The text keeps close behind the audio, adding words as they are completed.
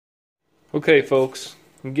Okay folks,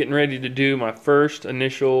 I'm getting ready to do my first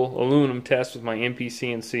initial aluminum test with my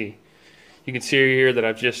MPCNC. You can see here that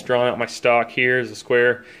I've just drawn out my stock here as a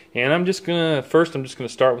square, and I'm just gonna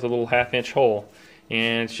start with a little 1/2 inch hole.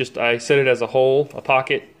 And it's just, I set it as a hole, a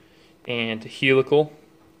pocket, and a helical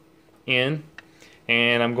in,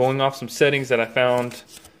 and I'm going off some settings that I found.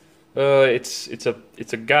 It's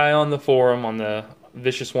a guy on the forum, on the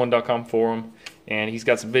vicious1.com forum, and he's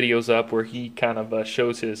got some videos up where he kind of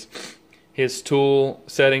shows his tool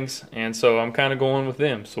settings, and so I'm kind of going with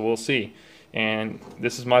them, so we'll see. And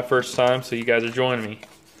this is my first time, so you guys are joining me.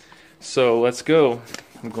 So let's go.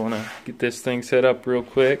 I'm going to get this thing set up real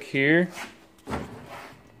quick here.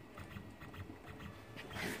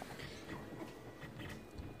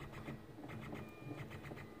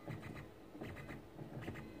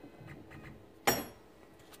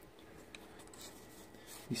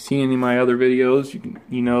 You see any of my other videos,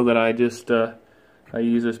 you know that I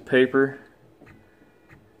use this paper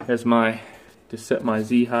as to set my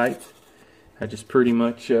Z height. I just pretty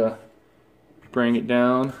much bring it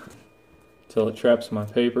down until it traps my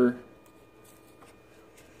paper,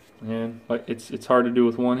 and it's hard to do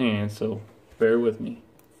with one hand, so bear with me.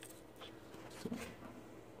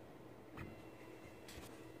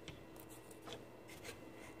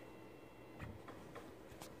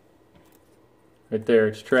 Right there,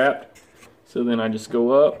 it's trapped. So then I just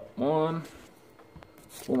go up one,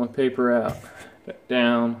 pull my paper out, back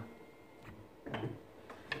down.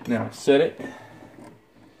 Now set it.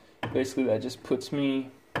 Basically that just puts me,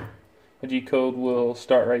 a G code will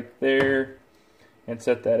start right there, and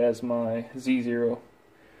set that as my Z0.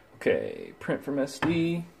 Okay, print from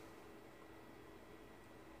SD.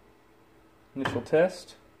 Initial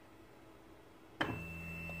test.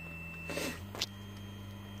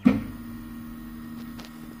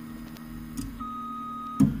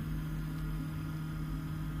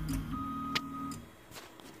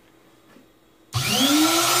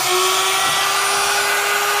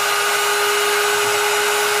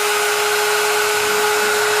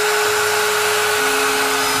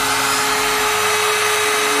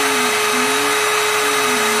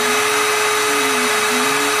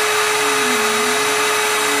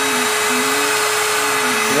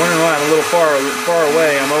 Wondering why I'm a little far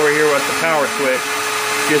away. I'm over here with the power switch,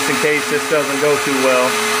 just in case this doesn't go too well.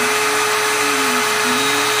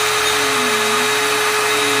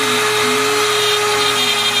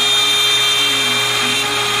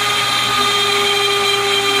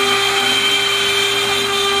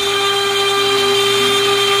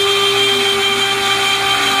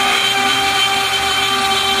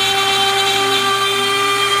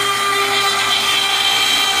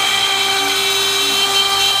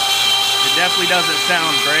 Definitely doesn't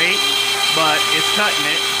sound great, but it's cutting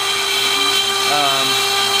it.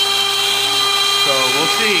 So we'll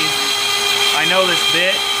see. I know this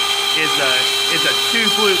bit is a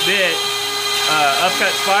 2-flute bit,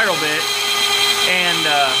 upcut spiral bit, and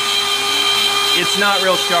it's not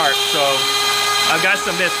real sharp. So I've got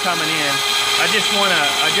some bits coming in. I just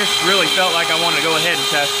really felt like I wanted to go ahead and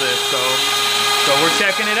test this. So we're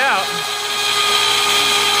checking it out.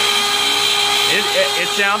 It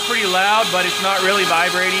sounds pretty loud, but it's not really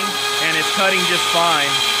vibrating, and it's cutting just fine.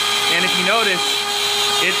 And if you notice,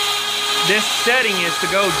 this setting is to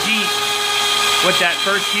go deep with that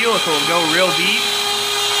first helical, go real deep,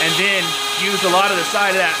 and then use a lot of the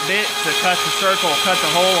side of that bit to cut the circle, cut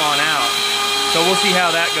the hole on out. So we'll see how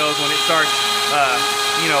that goes when it starts,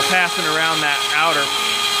 passing around that outer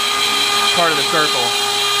part of the circle.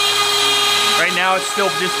 Right now it's still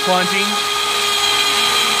just plunging.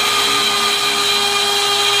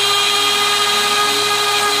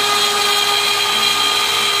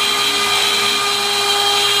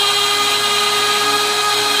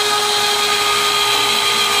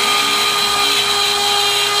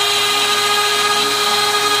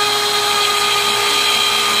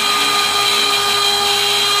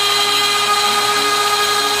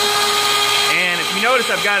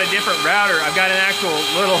 Notice I've got a different router. I've got an actual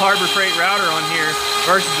little Harbor Freight router on here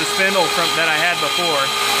versus the spindle that I had before.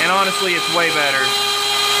 And honestly, it's way better.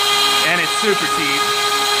 And it's super cheap.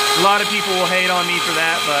 A lot of people will hate on me for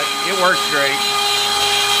that, but it works great.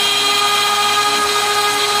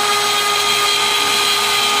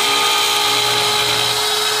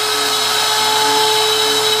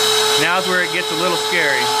 Now's where it gets a little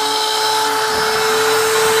scary.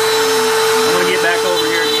 I'm going to get back over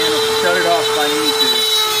here again and shut it off if I need to.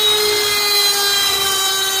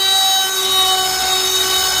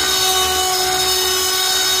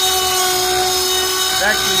 It's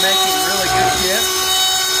actually making really good chips.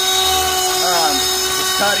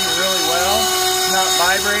 It's cutting really well. It's not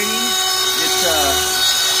vibrating. It's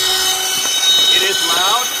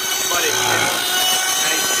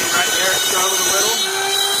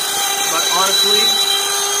nicely.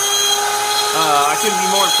 I couldn't be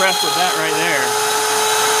more impressed with that right there.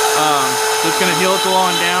 So it's going to helical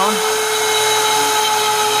on down.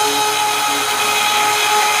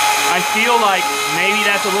 I feel like maybe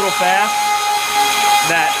that's a little fast,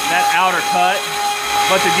 that outer cut,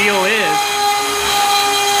 but the deal is,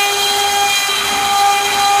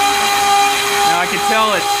 now I can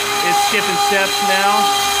tell it's skipping steps now.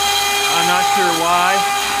 I'm not sure why.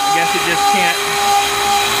 I guess it just can't,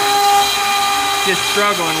 just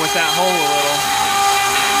struggling with that hole a little.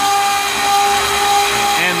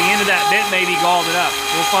 And the end of that bit maybe galled it up.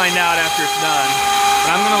 We'll find out after it's done.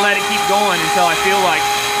 But I'm going to let it keep going until I feel like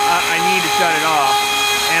I need to shut it off,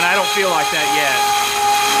 and I don't feel like that yet.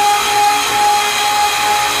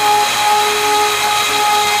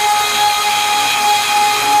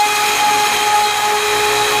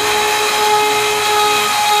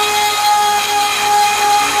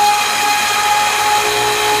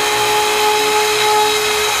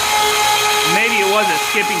 Maybe it wasn't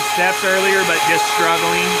skipping steps earlier, but just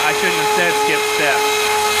struggling. I shouldn't have said skip steps,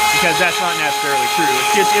 because that's not necessarily true.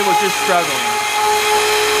 It was just struggling.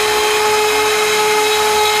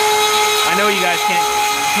 I know you guys can't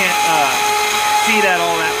see that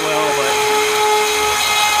all that well, but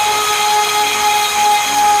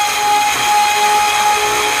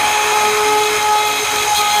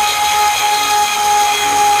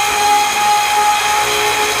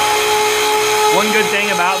one good thing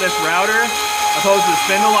about this router, opposed to the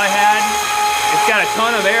spindle I had, it's got a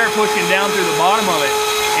ton of air pushing down through the bottom of it,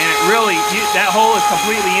 and it really, that hole is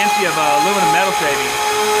completely empty of aluminum metal shaving.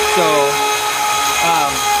 So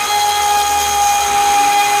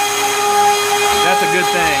that's a good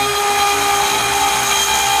thing.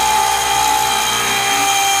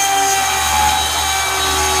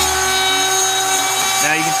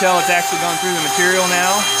 Now you can tell it's actually gone through the material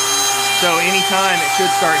now. So anytime it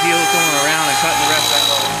should start helicaling around and cutting the rest of that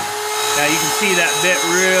hole. Now you can see that bit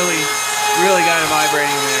really got it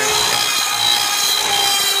vibrating there.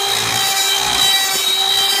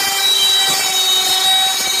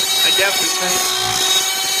 I definitely think.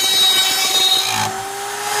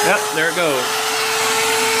 Yep, there it goes.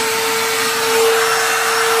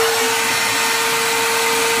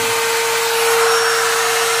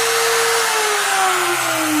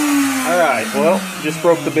 Alright, well, just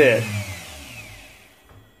broke the bit.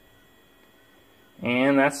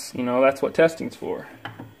 And that's, that's what testing's for.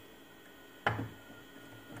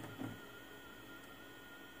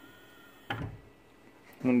 I'm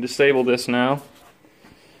going to disable this now.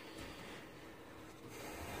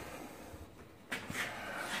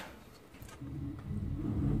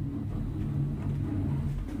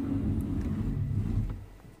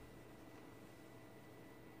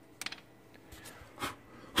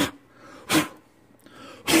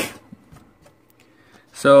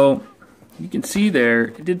 So you can see there,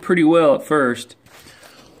 it did pretty well at first.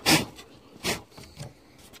 Let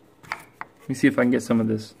me see if I can get some of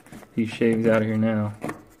these shavings out of here now.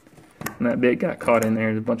 And that bit got caught in there.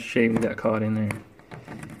 There's a bunch of shavings got caught in there.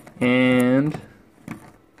 And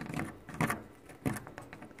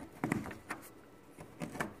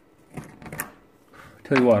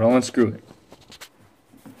tell you what, I'll unscrew it.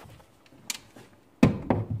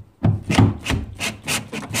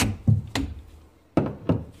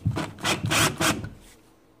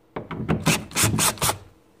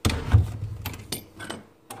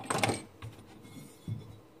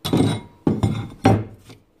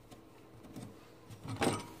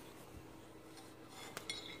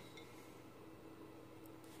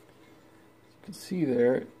 See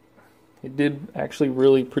there, it did actually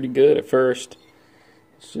really pretty good at first.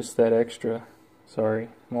 It's just that extra, sorry,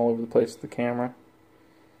 I'm all over the place with the camera,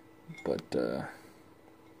 but I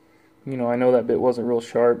know that bit wasn't real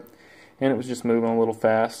sharp and it was just moving a little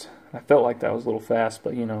fast. I felt like that was a little fast,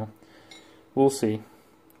 but we'll see.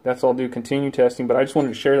 That's all. Do continue testing, but I just wanted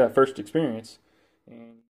to share that first experience.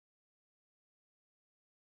 And